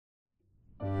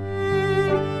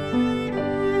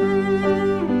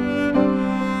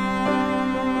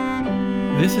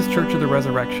This is Church of the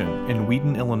Resurrection in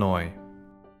Wheaton, Illinois.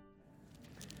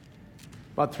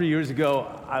 About 3 years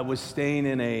ago, I was staying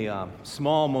in a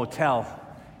small motel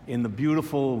in the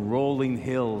beautiful rolling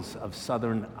hills of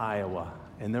southern Iowa.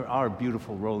 And there are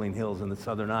beautiful rolling hills in the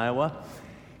southern Iowa.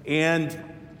 And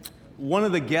one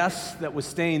of the guests that was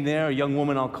staying there, a young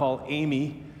woman I'll call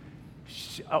Amy,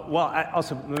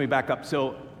 let me back up.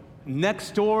 So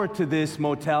next door to this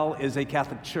motel is a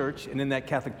Catholic church, and in that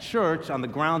Catholic church, on the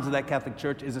grounds of that Catholic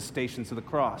church, is a Stations of the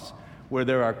Cross, where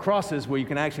there are crosses where you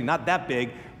can actually, not that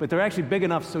big, but they're actually big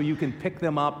enough so you can pick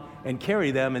them up and carry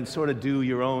them and sort of do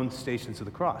your own Stations of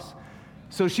the Cross.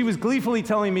 So she was gleefully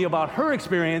telling me about her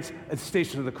experience at the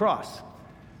Station of the Cross.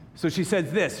 So she said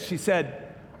this, she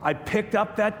said, I picked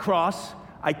up that cross,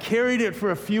 I carried it for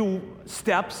a few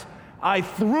steps, I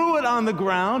threw it on the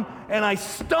ground, and I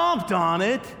stomped on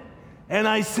it, and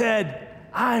I said,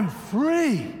 I'm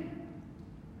free.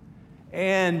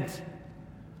 And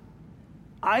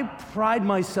I pride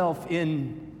myself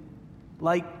in,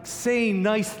 saying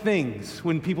nice things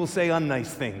when people say unnice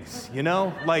things, you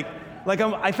know?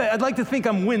 I'd like to think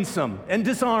I'm winsome and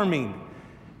disarming.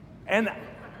 And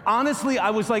honestly, I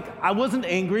wasn't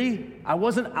angry, I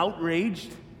wasn't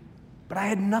outraged, but I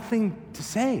had nothing to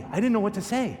say. I didn't know what to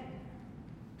say.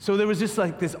 So there was just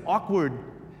this awkward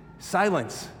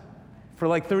silence.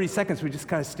 For 30 seconds, we just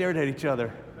kind of stared at each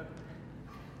other.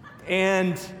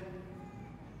 And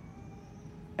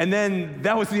then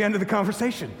that was the end of the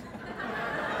conversation.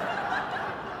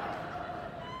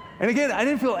 And again, I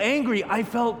didn't feel angry, I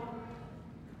felt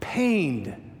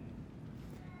pained.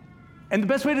 And the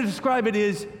best way to describe it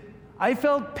is, I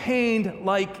felt pained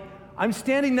like I'm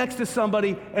standing next to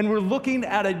somebody and we're looking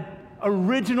at an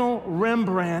original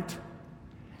Rembrandt,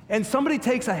 and somebody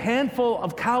takes a handful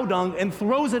of cow dung and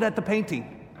throws it at the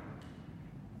painting.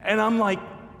 And I'm like,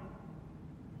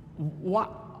 why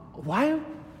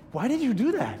did you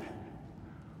do that?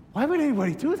 Why would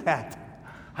anybody do that?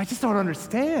 I just don't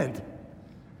understand.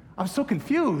 I'm so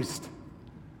confused.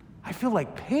 I feel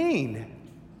like pain.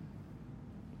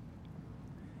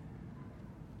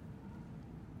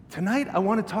 Tonight, I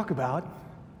want to talk about,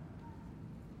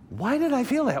 why did I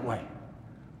feel that way?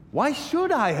 Why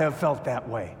should I have felt that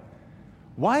way?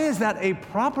 Why is that a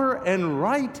proper and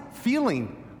right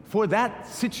feeling for that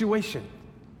situation?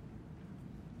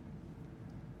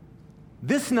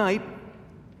 This night,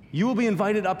 you will be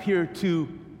invited up here to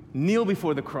kneel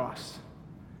before the cross.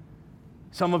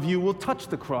 Some of you will touch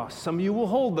the cross. Some of you will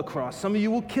hold the cross. Some of you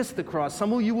will kiss the cross.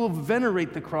 Some of you will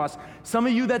venerate the cross. Some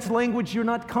of you, that's language you're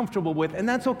not comfortable with, and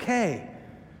that's okay.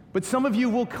 But some of you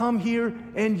will come here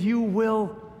and you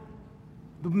will,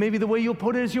 maybe the way you'll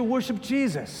put it is you'll worship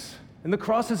Jesus, and the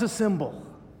cross is a symbol.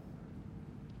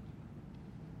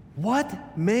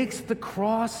 What makes the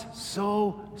cross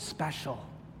so special?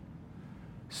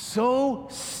 So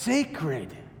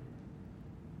sacred?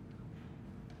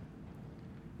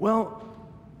 Well,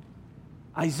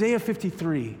 Isaiah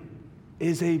 53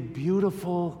 is a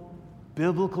beautiful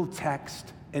biblical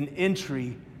text, an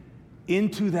entry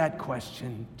into that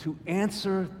question, to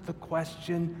answer the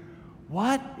question,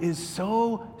 what is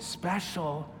so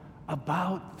special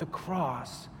about the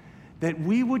cross that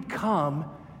we would come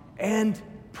and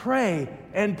pray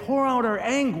and pour out our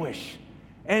anguish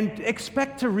and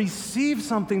expect to receive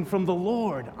something from the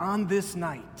Lord on this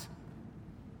night?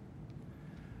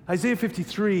 Isaiah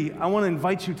 53, I want to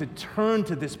invite you to turn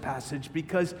to this passage,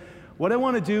 because what I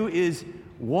want to do is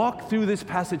walk through this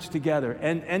passage together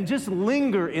and just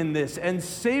linger in this and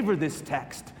savor this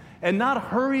text and not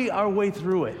hurry our way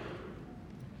through it.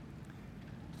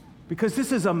 Because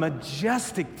this is a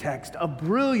majestic text, a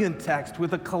brilliant text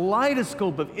with a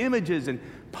kaleidoscope of images and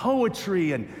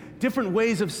poetry and different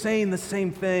ways of saying the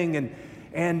same thing.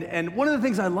 And one of the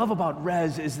things I love about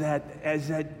Res is that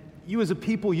you as a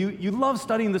people, you love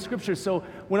studying the scriptures. So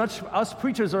when us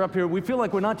preachers are up here, we feel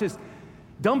like we're not just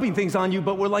dumping things on you,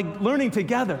 but we're learning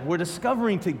together. We're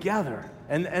discovering together.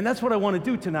 And that's what I want to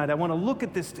do tonight. I want to look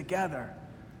at this together.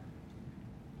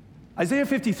 Isaiah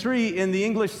 53 in the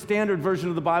English Standard Version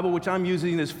of the Bible, which I'm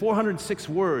using, is 406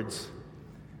 words.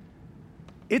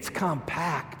 It's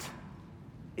compact.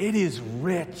 It is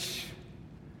rich.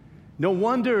 No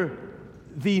wonder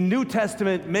the New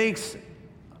Testament makes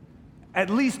at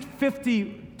least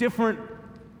 50 different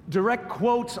direct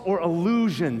quotes or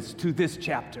allusions to this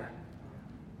chapter.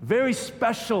 Very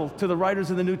special to the writers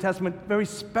of the New Testament, very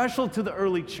special to the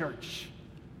early church.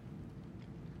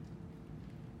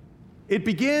 It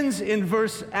begins in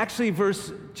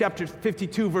chapter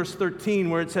 52, verse 13,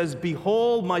 where it says,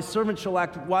 "Behold, my servant shall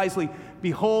act wisely.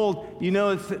 Behold,"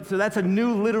 so that's a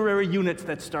new literary unit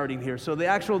that's starting here. So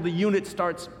the unit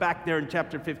starts back there in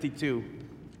chapter 52.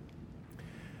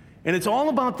 And it's all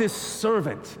about this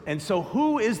servant. And so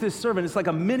who is this servant? It's like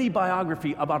a mini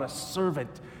biography about a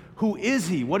servant. Who is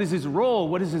he? What is his role?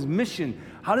 What is his mission?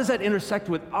 How does that intersect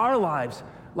with our lives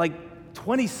like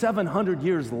 2,700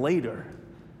 years later?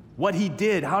 What he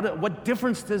did, what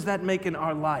difference does that make in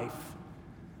our life?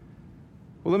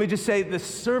 Well, let me just say the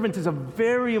servant is a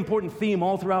very important theme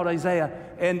all throughout Isaiah,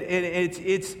 and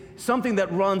it's something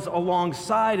that runs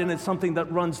alongside, and it's something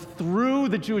that runs through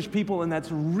the Jewish people, and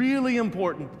that's really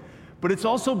important. But it's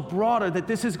also broader, that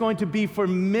this is going to be for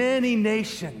many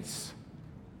nations.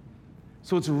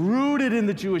 So it's rooted in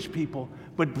the Jewish people,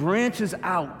 but branches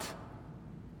out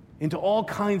into all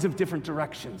kinds of different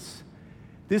directions.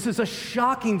 This is a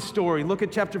shocking story. Look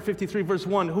at chapter 53, verse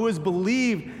 1. Who has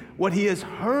believed what he has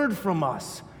heard from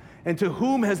us? And to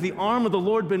whom has the arm of the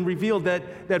Lord been revealed?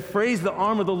 That phrase, the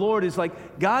arm of the Lord, is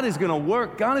like God is going to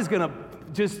work. God is going to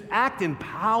just act in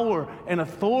power and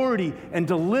authority and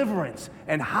deliverance.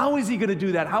 And how is he going to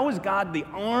do that? How is God, the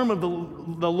arm of the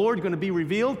Lord, going to be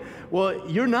revealed? Well,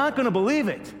 you're not going to believe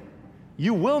it.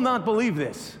 You will not believe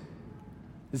this.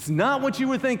 It's not what you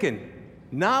were thinking,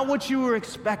 not what you were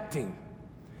expecting.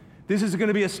 This is going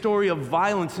to be a story of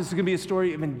violence. This is going to be a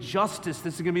story of injustice.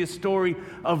 This is going to be a story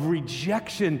of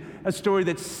rejection, a story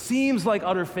that seems like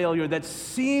utter failure, that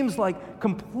seems like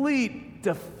complete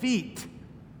defeat.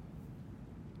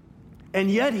 And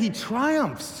yet he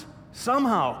triumphs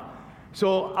somehow.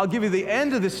 So I'll give you the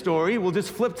end of the story. We'll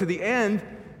just flip to the end.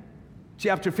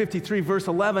 Chapter 53, verse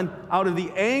 11. Out of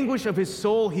the anguish of his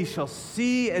soul he shall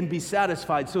see and be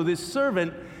satisfied. So this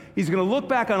servant, he's going to look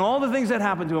back on all the things that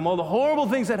happened to him, all the horrible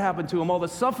things that happened to him, all the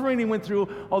suffering he went through,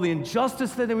 all the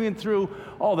injustice that he went through,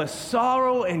 all the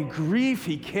sorrow and grief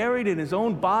he carried in his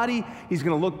own body. He's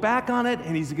going to look back on it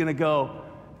and he's going to go,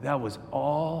 that was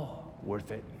all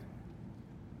worth it.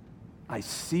 I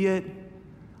see it,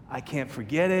 I can't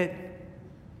forget it,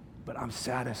 but I'm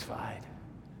satisfied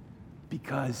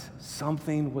because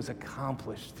something was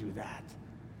accomplished through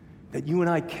that you and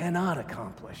I cannot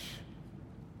accomplish.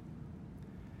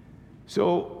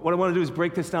 So what I want to do is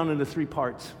break this down into 3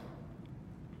 parts.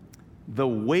 The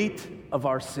weight of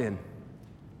our sin,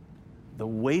 the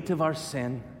weight of our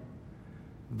sin,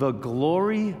 the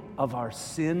glory of our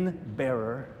sin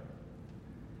bearer,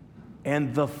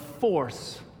 and the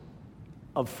force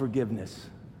of forgiveness.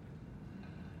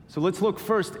 So let's look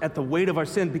first at the weight of our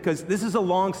sin, because this is a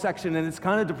long section and it's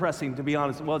kind of depressing, to be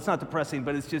honest. Well, it's not depressing,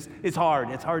 but it's hard.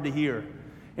 It's hard to hear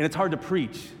and it's hard to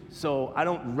preach. So I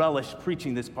don't relish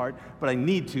preaching this part, but I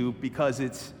need to because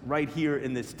it's right here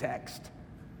in this text.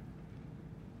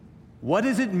 What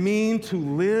does it mean to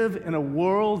live in a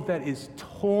world that is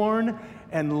torn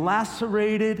and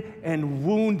lacerated and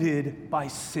wounded by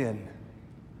sin?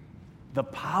 The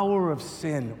power of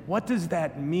sin. What does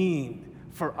that mean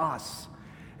for us?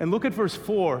 And look at verse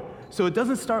 4. So it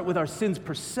doesn't start with our sins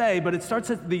per se, but it starts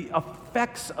at the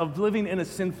effects of living in a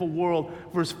sinful world.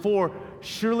 Verse 4,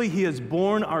 surely he has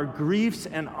borne our griefs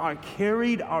and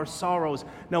carried our sorrows.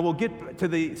 Now we'll get to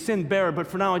the sin bearer, but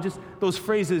for now, those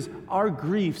phrases, our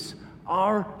griefs,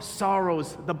 our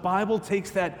sorrows, the Bible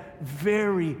takes that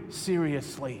very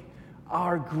seriously.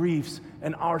 Our griefs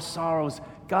and our sorrows.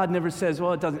 God never says,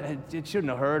 well, it shouldn't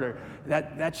have hurt, or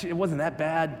it wasn't that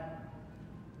bad.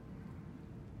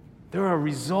 There are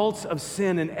results of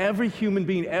sin, and every human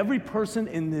being, every person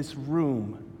in this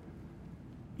room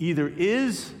either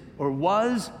is or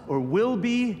was or will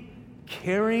be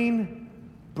carrying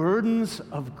burdens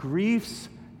of griefs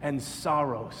and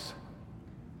sorrows.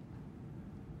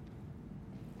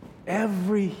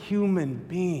 Every human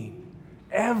being,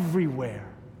 everywhere.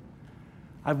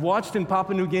 I've watched in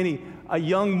Papua New Guinea a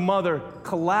young mother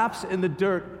collapse in the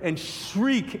dirt and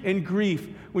shriek in grief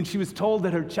when she was told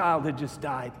that her child had just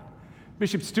died.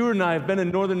 Bishop Stewart and I have been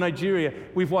in northern Nigeria.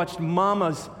 We've watched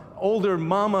older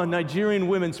Nigerian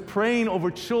women praying over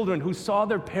children who saw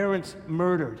their parents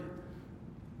murdered.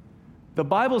 The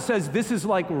Bible says this is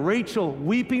like Rachel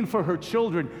weeping for her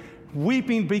children,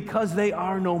 weeping because they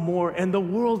are no more, and the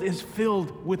world is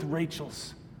filled with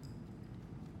Rachels.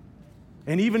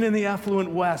 And even in the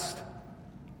affluent West,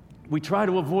 we try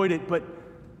to avoid it, but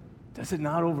does it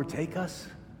not overtake us?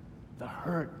 The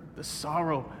hurt, the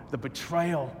sorrow, the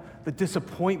betrayal, the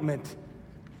disappointment,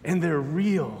 and they're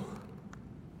real.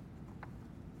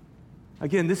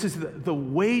 Again, this is the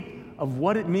weight of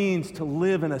what it means to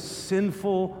live in a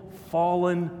sinful,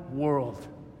 fallen world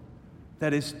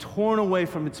that is torn away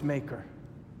from its maker.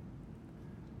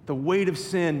 The weight of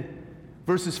sin.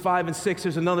 Verses 5 and 6,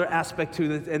 there's another aspect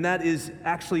to it, and that is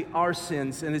actually our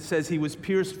sins. And it says he was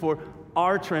pierced for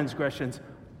our transgressions,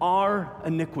 our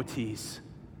iniquities.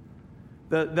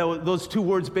 Those two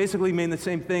words basically mean the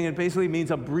same thing. It basically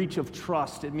means a breach of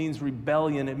trust. It means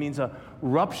rebellion. It means a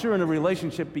rupture in a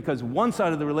relationship because one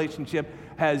side of the relationship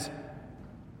has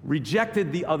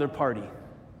rejected the other party.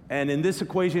 And in this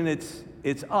equation,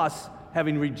 it's us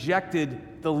having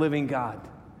rejected the living God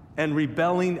and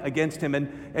rebelling against him.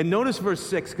 And notice verse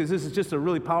 6, because this is just a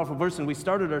really powerful verse, and we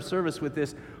started our service with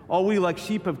this. All we like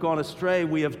sheep have gone astray.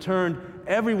 We have turned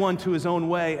everyone to his own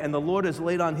way, and the Lord has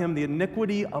laid on him the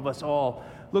iniquity of us all.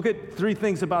 Look at three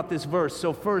things about this verse.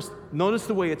 So first, notice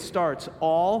the way it starts,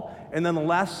 all, and then the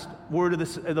last word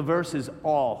of the verse is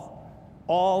all.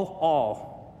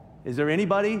 All. Is there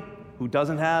anybody who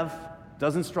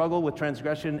doesn't struggle with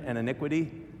transgression and iniquity?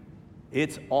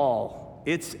 It's all.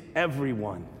 It's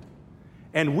everyone.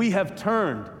 And we have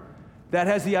turned. That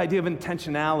has the idea of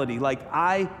intentionality. Like,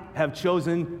 I have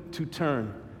chosen to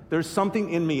turn. There's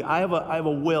something in me. I have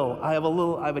a will. I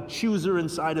have a chooser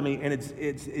inside of me, and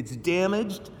it's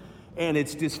damaged, and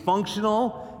it's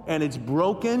dysfunctional, and it's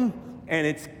broken, and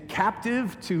it's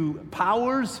captive to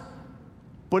powers,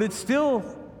 but it's still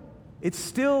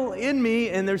in me,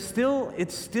 and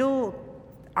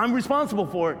I'm responsible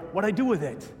for it, what I do with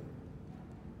it.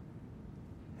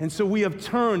 And so we have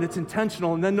turned, it's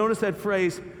intentional. And then notice that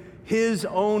phrase, his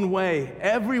own way,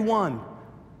 everyone.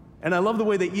 And I love the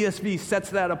way the ESV sets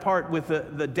that apart with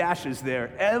the dashes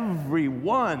there.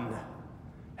 Everyone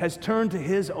has turned to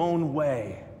his own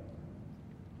way.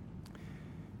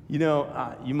 You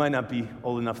know, you might not be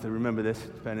old enough to remember this,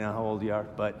 depending on how old you are,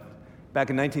 but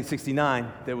back in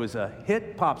 1969, there was a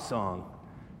hit pop song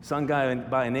sung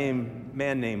by a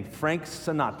man named Frank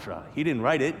Sinatra. He didn't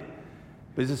write it,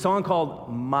 but it's a song called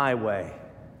My Way.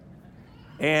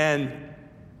 And,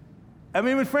 I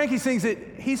mean, when Frankie sings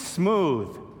it, he's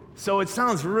smooth, so it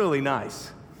sounds really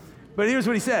nice. But here's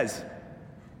what he says.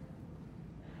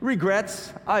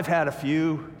 Regrets, I've had a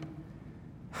few.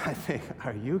 I think,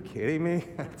 are you kidding me?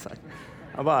 It's like,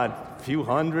 about a few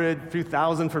hundred, a few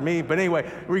thousand for me. But anyway,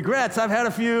 regrets, I've had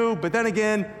a few, but then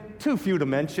again, too few to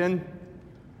mention.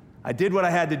 I did what I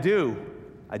had to do.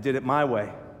 I did it my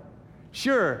way.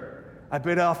 Sure, I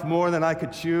bit off more than I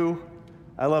could chew.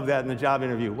 I love that in the job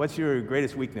interview. What's your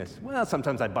greatest weakness? Well,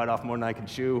 sometimes I bite off more than I can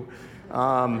chew.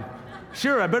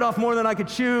 Sure, I bit off more than I could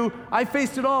chew. I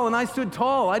faced it all and I stood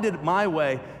tall. I did it my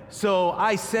way. So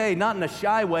I say, not in a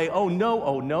shy way, oh no,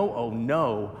 oh no, oh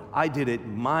no, I did it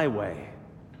my way.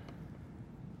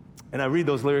 And I read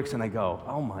those lyrics and I go,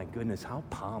 oh my goodness, how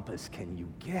pompous can you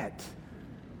get?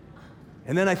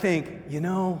 And then I think,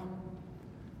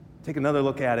 take another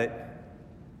look at it.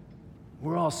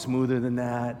 We're all smoother than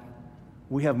that.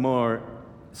 We have more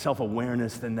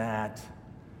self-awareness than that.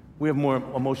 We have more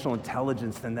emotional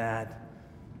intelligence than that.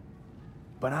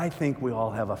 But I think we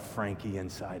all have a Frankie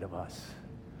inside of us.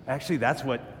 Actually, that's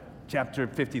what chapter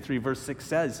 53, verse 6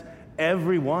 says.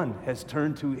 Everyone has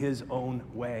turned to his own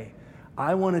way.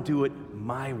 I want to do it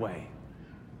my way.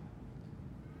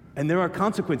 And there are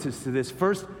consequences to this.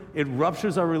 First, it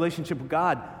ruptures our relationship with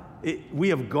God. We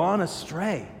have gone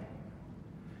astray.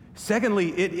 Secondly,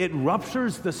 it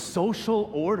ruptures the social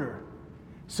order.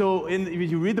 So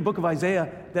if you read the book of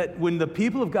Isaiah, that when the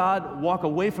people of God walk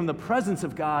away from the presence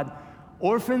of God,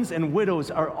 orphans and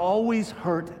widows are always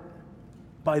hurt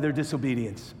by their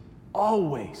disobedience.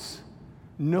 Always.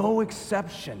 No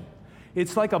exception.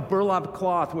 It's like a burlap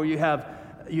cloth where you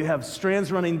have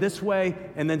strands running this way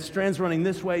and then strands running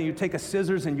this way. You take a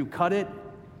scissors and you cut it.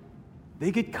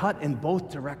 They get cut in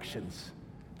both directions.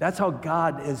 That's how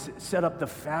God has set up the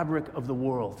fabric of the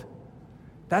world.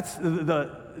 That's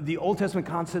the Old Testament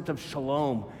concept of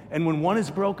shalom. And when one is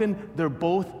broken, they're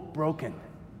both broken.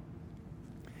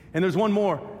 And there's one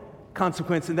more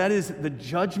consequence, and that is the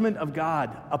judgment of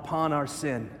God upon our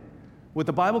sin. What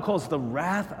the Bible calls the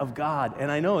wrath of God.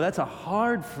 And I know that's a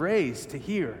hard phrase to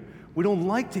hear. We don't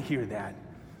like to hear that.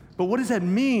 But what does that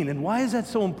mean, and why is that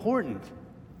so important?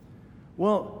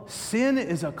 Well, sin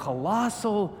is a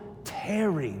colossal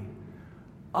tearing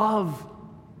of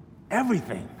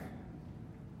everything,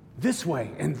 this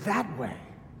way and that way.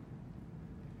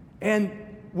 And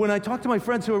when I talk to my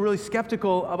friends who are really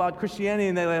skeptical about Christianity,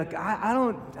 and they're like, I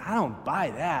don't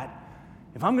buy that.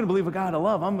 If I'm going to believe a God of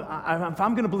love, if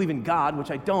I'm going to believe in God,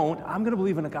 which I don't, I'm going to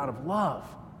believe in a God of love.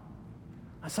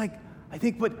 I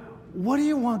think, but what do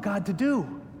you want God to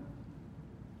do?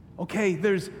 Okay,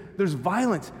 there's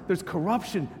violence, there's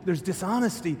corruption, there's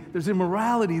dishonesty, there's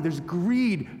immorality, there's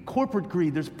greed, corporate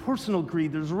greed, there's personal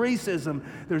greed, there's racism,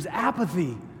 there's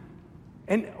apathy.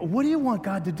 And what do you want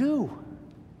God to do?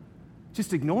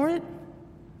 Just ignore it?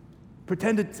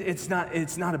 Pretend it's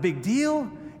not a big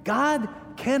deal? God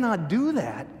cannot do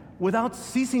that without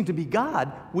ceasing to be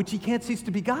God, which he can't cease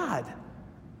to be God.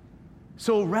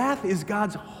 So wrath is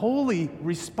God's holy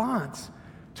response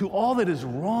to all that is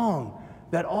wrong,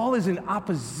 that all is in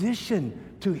opposition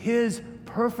to his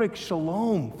perfect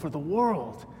shalom for the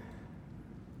world.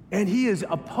 And he is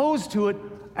opposed to it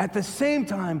at the same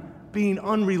time being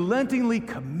unrelentingly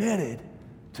committed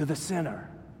to the sinner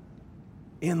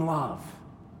in love.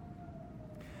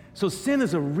 So sin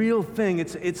is a real thing.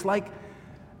 It's like,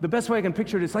 the best way I can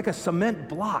picture it, it's like a cement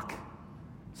block.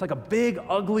 It's like a big,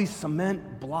 ugly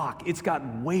cement block. It's got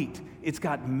weight. It's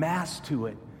got mass to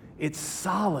it. It's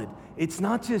solid. It's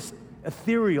not just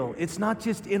ethereal. It's not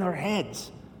just in our heads.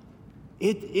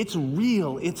 It's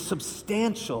real. It's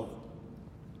substantial.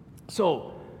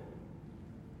 So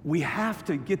we have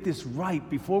to get this right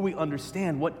before we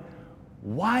understand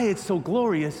why it's so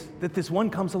glorious that this one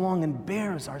comes along and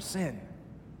bears our sin.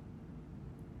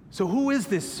 So who is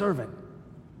this servant,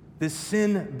 this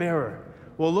sin bearer?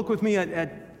 Well, look with me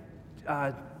at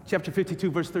chapter 52,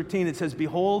 verse 13. It says,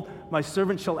 "Behold, my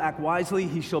servant shall act wisely.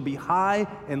 He shall be high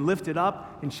and lifted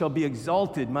up and shall be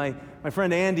exalted." My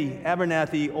friend Andy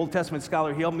Abernathy, Old Testament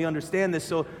scholar, he helped me understand this.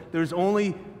 So there's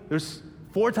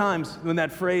 4 times when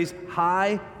that phrase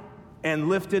high and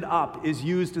lifted up is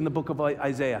used in the book of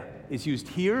Isaiah. It's used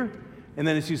here, and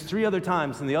then it's used 3 other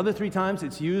times. And the other 3 times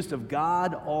it's used of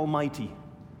God Almighty.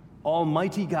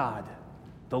 Almighty God,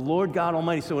 the Lord God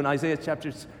Almighty. So in Isaiah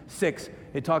chapter 6,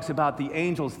 it talks about the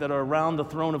angels that are around the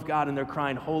throne of God, and they're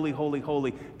crying, "Holy, holy,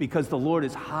 holy," because the Lord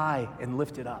is high and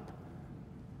lifted up.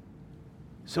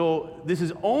 So this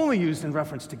is only used in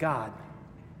reference to God.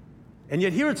 And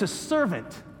yet here it's a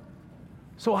servant.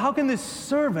 So how can this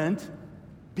servant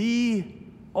be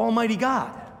Almighty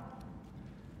God?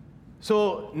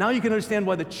 So now you can understand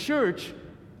why the church,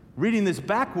 reading this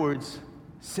backwards,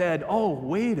 said, "Oh,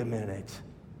 wait a minute.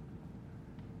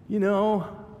 You know,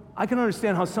 I can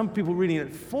understand how some people reading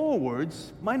it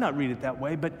forwards might not read it that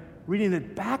way, but reading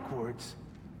it backwards,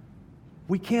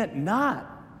 we can't not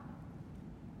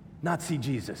see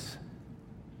Jesus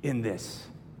in this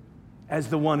as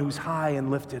the one who's high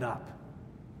and lifted up."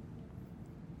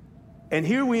 And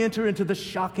here we enter into the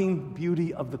shocking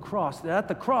beauty of the cross. That at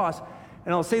the cross,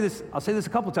 and I'll say this a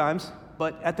couple times,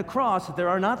 but at the cross, there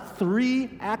are not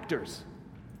 3 actors.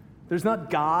 There's not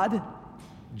God,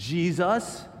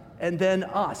 Jesus, and then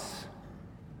us.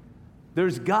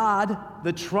 There's God,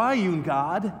 the triune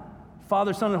God,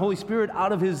 Father, Son, and Holy Spirit,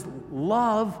 out of his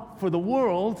love for the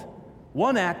world,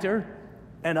 one actor,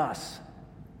 and us.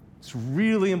 It's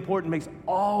really important, makes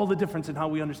all the difference in how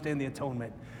we understand the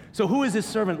atonement. So who is this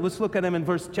servant? Let's look at him in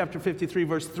chapter 53,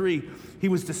 verse 3. He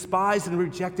was despised and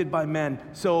rejected by men.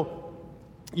 So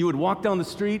you would walk down the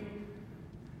street,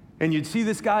 and you'd see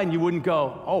this guy, and you wouldn't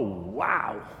go, "Oh,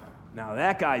 wow, now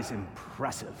that guy's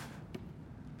impressive.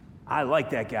 I like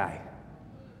that guy.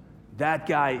 That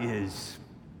guy is,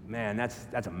 man,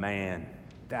 that's a man.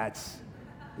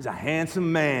 He's a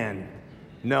handsome man."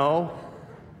 No,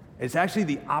 it's actually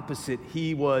the opposite.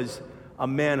 He was a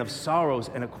man of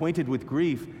sorrows and acquainted with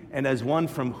grief, and as one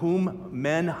from whom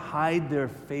men hide their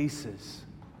faces.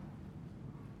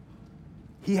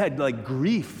 He had like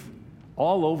grief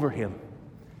all over him.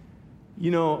 You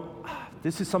know,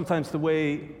 this is sometimes the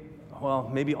way, well,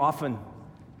 maybe often,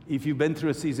 if you've been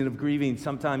through a season of grieving,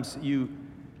 sometimes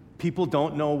people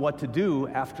don't know what to do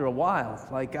after a while.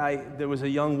 Like there was a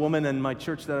young woman in my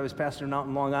church that I was pastoring out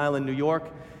in Long Island, New York,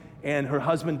 and her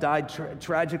husband died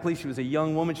tragically. She was a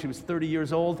young woman. She was 30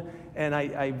 years old, and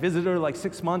I visited her like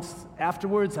 6 months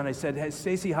afterwards, and I said, "Hey,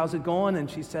 Stacy, how's it going?" And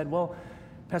she said, "Well,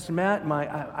 Pastor Matt,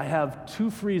 I have 2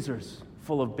 freezers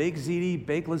full of baked ziti,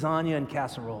 baked lasagna, and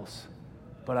casseroles,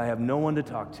 but I have no one to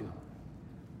talk to."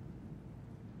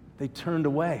 They turned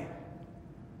away.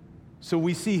 So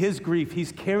we see his grief.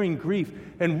 He's carrying grief.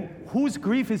 And whose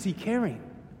grief is he carrying?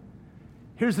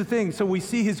 Here's the thing. So we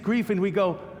see his grief, and we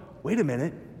go, "Wait a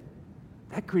minute.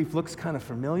 That grief looks kind of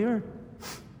familiar.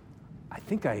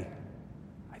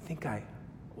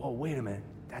 Well, wait a minute.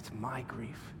 That's my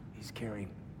grief he's carrying.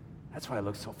 That's why it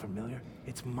looks so familiar.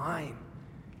 It's mine.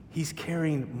 He's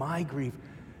carrying my grief."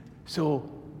 So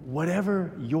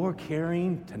whatever you're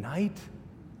carrying tonight,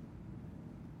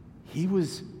 he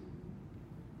was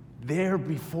there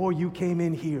before you came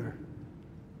in here,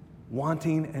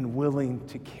 wanting and willing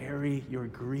to carry your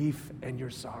grief and your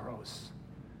sorrows.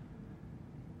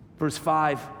 Verse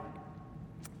 5,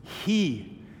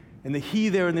 he, and the he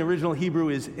there in the original Hebrew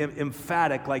is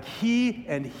emphatic, like he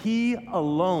and he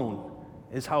alone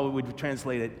is how it would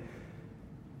translate it.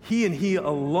 He and he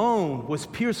alone was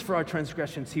pierced for our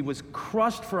transgressions. He was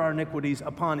crushed for our iniquities.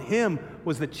 Upon him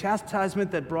was the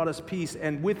chastisement that brought us peace,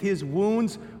 and with his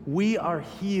wounds we are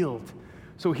healed.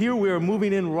 So here we are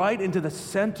moving in right into the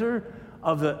center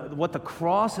of what the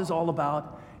cross is all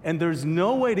about. And there's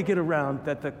no way to get around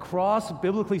that the cross,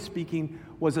 biblically speaking,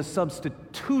 was a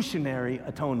substitutionary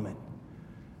atonement.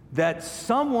 That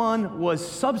someone was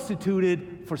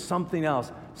substituted for something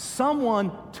else.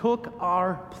 Someone took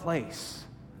our place.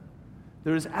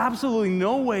 There is absolutely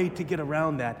no way to get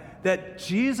around that. That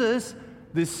Jesus,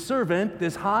 this servant,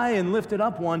 this high and lifted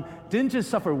up one, didn't just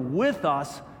suffer with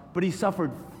us, but he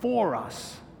suffered for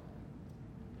us.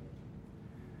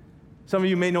 Some of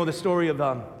you may know the story of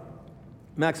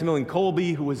Maximilian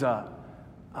Kolbe, who was a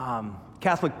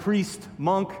Catholic priest,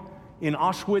 monk in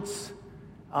Auschwitz.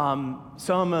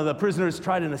 Some of the prisoners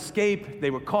tried an escape. They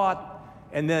were caught.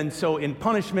 And then, so in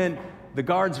punishment, the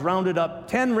guards rounded up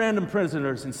 10 random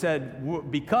prisoners and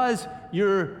said, because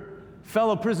your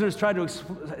fellow prisoners tried to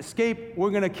escape, we're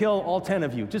going to kill all 10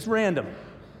 of you, just random.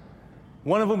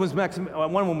 One of them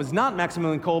was not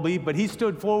Maximilian Kolbe, but he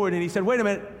stood forward and he said, wait a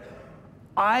minute,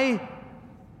 I'm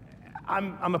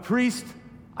a priest,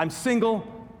 I'm single,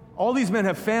 all these men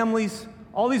have families,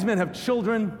 all these men have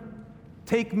children,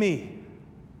 take me.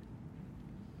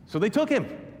 So they took him,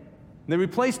 and they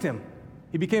replaced him.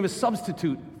 He became a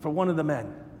substitute for one of the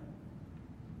men.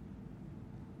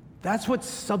 That's what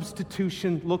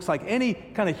substitution looks like. Any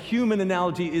kind of human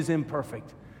analogy is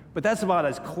imperfect, but that's about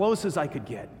as close as I could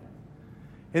get.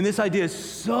 And this idea is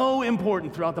so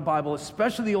important throughout the Bible,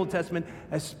 especially the Old Testament,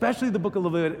 especially the book of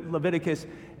Leviticus.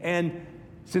 And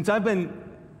since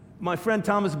my friend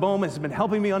Thomas Bohm has been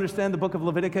helping me understand the book of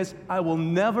Leviticus, I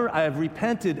have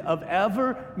repented of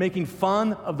ever making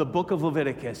fun of the book of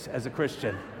Leviticus as a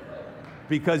Christian.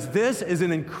 Because this is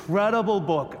an incredible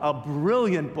book, a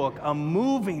brilliant book, a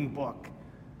moving book.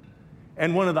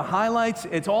 And one of the highlights,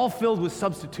 it's all filled with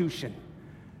substitution.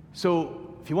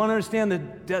 So if you want to understand the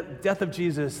death of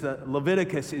Jesus, the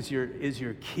Leviticus is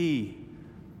your key.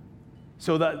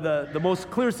 So the most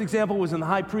clearest example was when the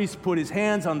high priest put his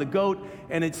hands on the goat,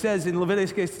 and it says in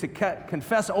Leviticus to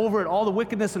confess over it all the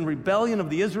wickedness and rebellion of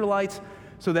the Israelites,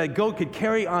 so that goat could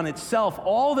carry on itself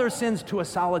all their sins to a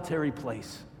solitary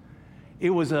place. It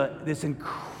was this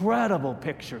incredible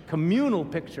picture, communal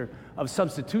picture of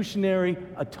substitutionary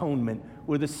atonement,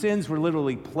 where the sins were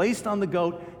literally placed on the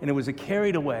goat and it was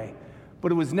carried away.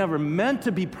 But it was never meant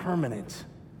to be permanent.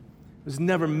 It was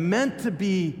never meant to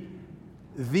be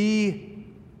the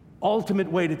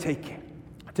ultimate way to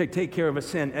take care of a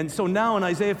sin. And so now in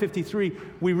Isaiah 53,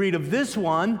 we read of this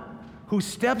one who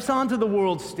steps onto the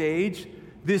world stage,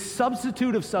 this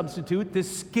substitute of substitute,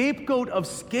 this scapegoat of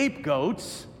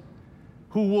scapegoats,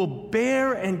 who will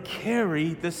bear and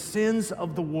carry the sins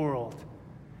of the world.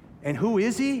 And who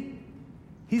is he?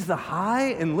 He's the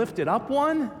high and lifted up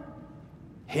one?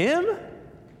 Him?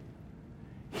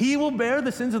 He will bear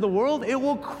the sins of the world? It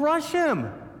will crush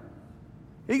him.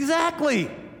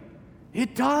 Exactly.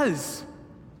 It does.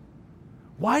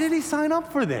 Why did he sign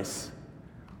up for this?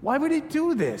 Why would he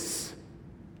do this?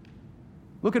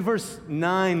 Look at verse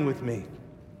 9 with me.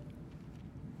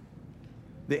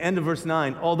 The end of verse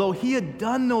 9. Although he had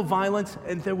done no violence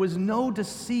and there was no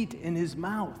deceit in his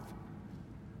mouth.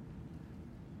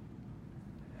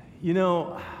 You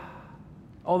know,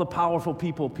 all the powerful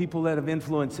people that have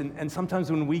influence, and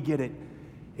sometimes when we get it,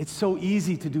 it's so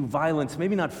easy to do violence,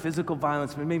 maybe not physical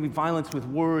violence, but maybe violence with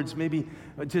words, maybe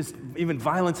just even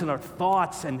violence in our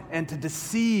thoughts, and to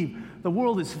deceive. The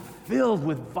world is filled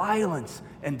with violence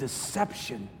and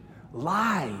deception,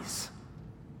 lies.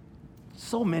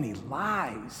 So many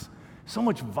lies, so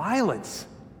much violence.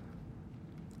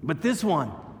 But this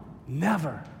one,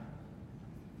 never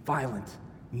violent,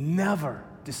 never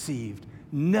deceived,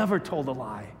 never told a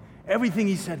lie. Everything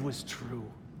he said was true.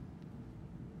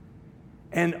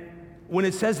 And when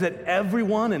it says that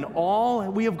everyone and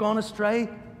all we have gone astray,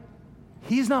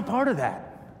 he's not part of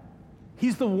that.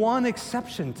 He's the one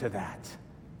exception to that.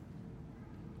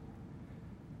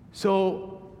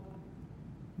 So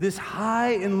this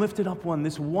high and lifted up one,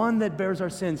 this one that bears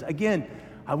our sins, again,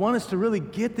 I want us to really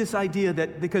get this idea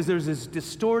that, because there's this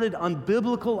distorted,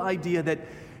 unbiblical idea that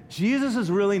Jesus is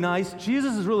really nice,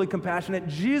 Jesus is really compassionate,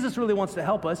 Jesus really wants to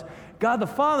help us, God the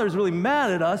Father is really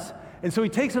mad at us, and so he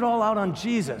takes it all out on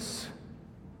Jesus.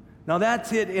 Now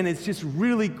that's it in its just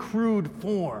really crude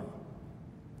form.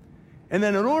 And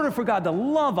then in order for God to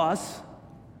love us,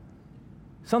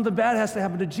 something bad has to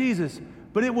happen to Jesus.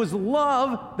 But it was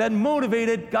love that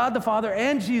motivated God the Father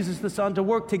and Jesus the Son to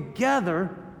work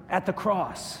together at the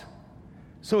cross.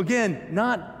 So again,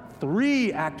 not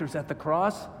 3 actors at the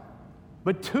cross,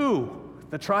 but 2,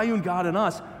 the triune God and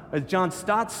us. As John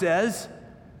Stott says,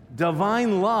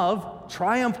 divine love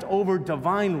triumphed over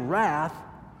divine wrath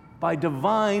by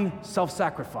divine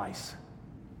self-sacrifice.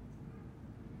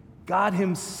 God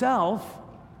himself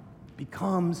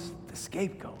becomes the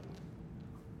scapegoat.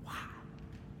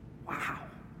 Wow.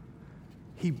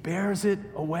 He bears it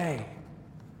away.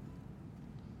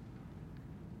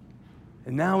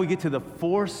 And now we get to the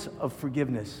force of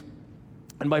forgiveness.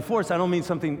 And by force, I don't mean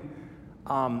something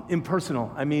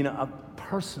impersonal. I mean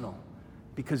personal.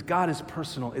 Because God is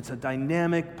personal. It's a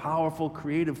dynamic, powerful,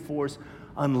 creative force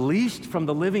unleashed from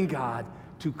the living God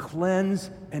to cleanse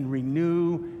and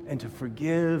renew and to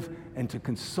forgive and to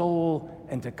console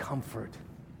and to comfort.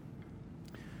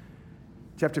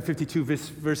 Chapter 52,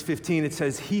 verse 15, it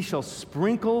says, he shall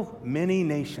sprinkle many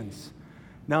nations.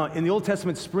 Now, in the Old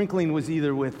Testament, sprinkling was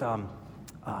either with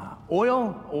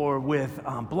oil or with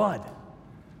blood.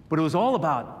 But it was all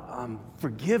about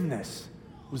forgiveness.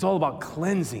 It was all about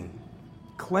cleansing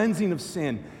of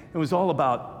sin. It was all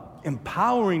about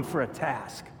empowering for a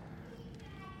task.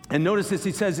 And notice this,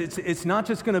 he says it's not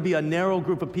just going to be a narrow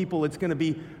group of people, it's going to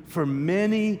be for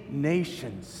many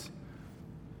nations.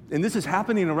 And this is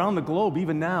happening around the globe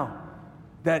even now,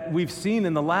 that we've seen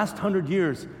in the last 100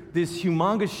 years, this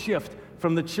humongous shift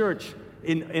from the church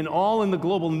in the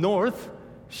global north,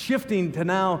 shifting to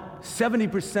now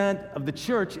 70% of the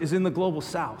church is in the global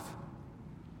south.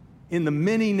 In the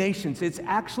many nations. It's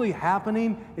actually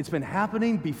happening. It's been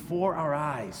happening before our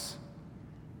eyes.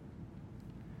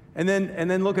 And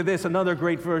then look at this, another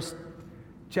great verse,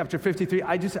 chapter 53.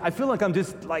 I feel like I'm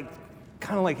just kind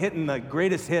of hitting the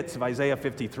greatest hits of Isaiah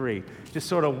 53, just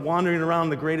sort of wandering around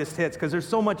the greatest hits, because there's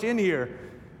so much in here.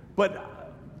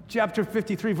 But chapter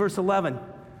 53, verse 11,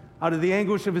 out of the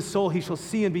anguish of his soul he shall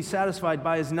see and be satisfied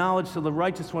by his knowledge to the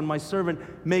righteous one, my servant,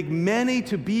 make many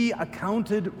to be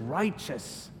accounted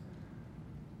righteous.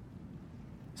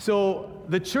 So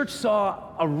the church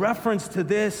saw a reference to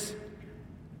this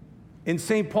in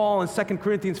St. Paul in 2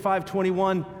 Corinthians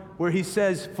 5:21, where he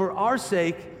says, for our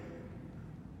sake,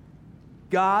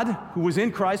 God, who was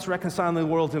in Christ, reconciling the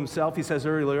world to himself, he says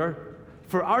earlier,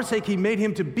 for our sake he made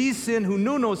him to be sin who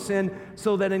knew no sin,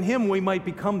 so that in him we might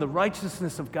become the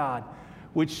righteousness of God,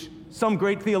 which some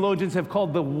great theologians have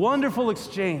called the wonderful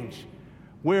exchange,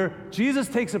 where Jesus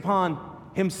takes upon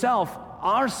himself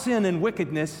our sin and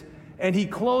wickedness, and he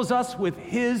clothes us with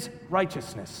his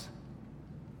righteousness.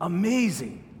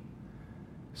 Amazing.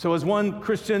 So as one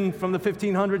Christian from the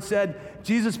 1500s said,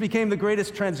 Jesus became the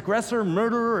greatest transgressor,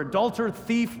 murderer, adulterer,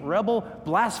 thief, rebel,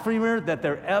 blasphemer that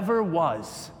there ever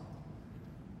was.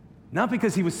 Not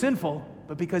because he was sinful,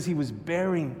 but because he was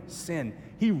bearing sin.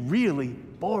 He really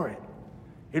bore it.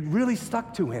 It really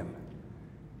stuck to him.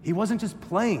 He wasn't just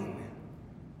playing.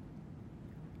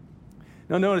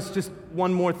 Now notice just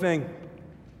one more thing.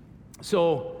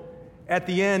 So at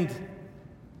the end,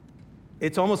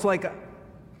 it's almost like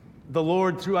the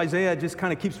Lord, through Isaiah, just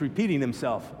kind of keeps repeating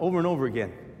himself over and over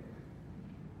again.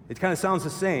 It kind of sounds the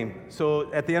same.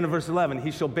 So at the end of verse 11,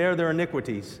 he shall bear their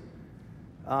iniquities.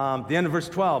 The end of verse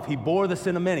 12, he bore the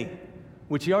sin of many,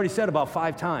 which he already said about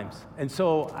 5 times. And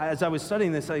so as I was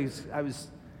studying this, I was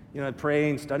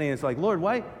praying, studying. It's like, Lord,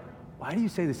 why do you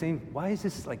say the same? Why is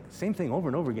this like the same thing over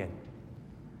and over again?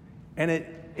 And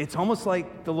it's almost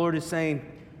like the Lord is saying,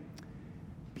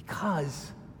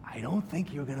 because I don't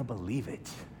think you're going to believe it.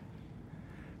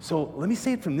 So let me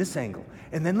say it from this angle,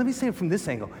 and then let me say it from this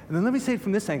angle, and then let me say it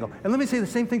from this angle, and let me say the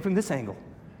same thing from this angle.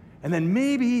 And then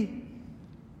maybe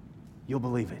you'll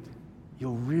believe it.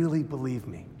 You'll really believe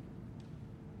me.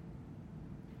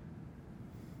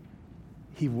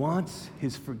 He wants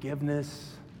his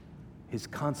forgiveness, his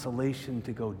consolation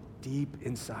to go deep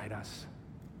inside us.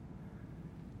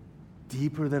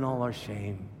 Deeper than all our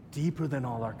shame, deeper than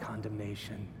all our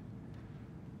condemnation.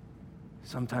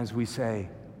 Sometimes we say,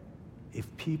 if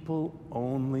people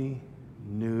only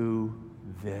knew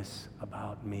this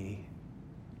about me,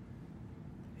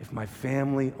 if my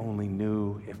family only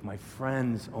knew, if my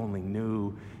friends only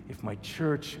knew, if my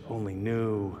church only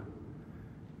knew,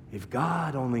 if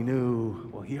God only knew,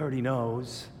 well, he already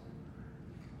knows.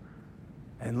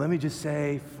 And let me just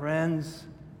say, friends,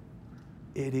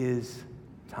 it is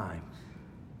time.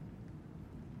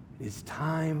 It is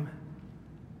time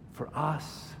for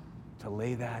us to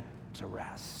lay that to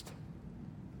rest.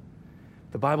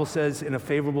 The Bible says, in a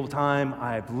favorable time,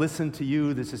 I have listened to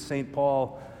you. This is St.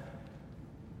 Paul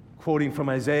quoting from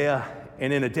Isaiah.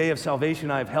 And in a day of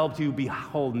salvation, I have helped you.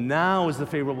 Behold, now is the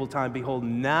favorable time. Behold,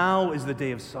 now is the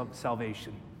day of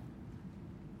salvation.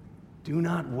 Do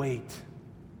not wait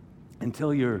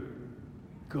until you're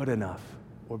good enough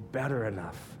or better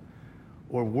enough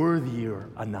or worthier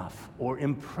enough or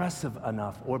impressive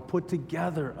enough or put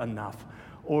together enough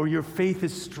or your faith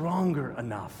is stronger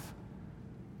enough.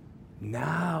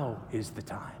 Now is the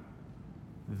time,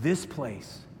 this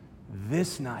place,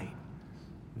 this night,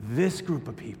 this group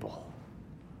of people.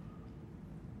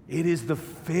 It is the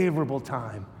favorable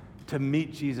time to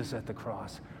meet Jesus at the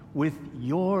cross with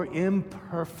your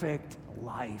imperfect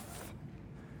life,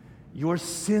 your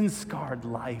sin-scarred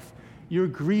life, your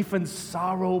grief and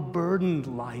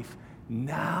sorrow-burdened life.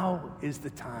 Now is the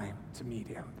time to meet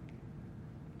him,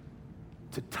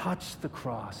 to touch the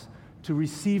cross, to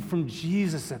receive from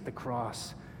Jesus at the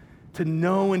cross, to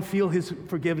know and feel his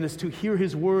forgiveness, to hear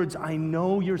his words, I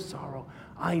know your sorrow,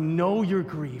 I know your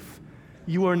grief.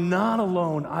 You are not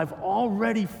alone. I've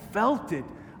already felt it.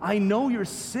 I know your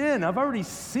sin. I've already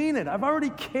seen it. I've already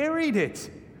carried it.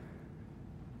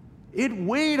 It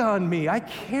weighed on me. I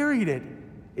carried it.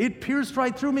 It pierced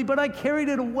right through me, but I carried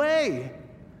it away.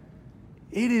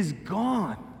 It is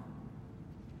gone.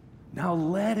 Now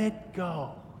let it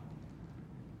go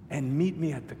and meet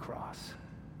me at the cross.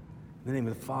 In the name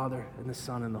of the Father, and the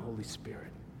Son, and the Holy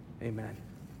Spirit. Amen.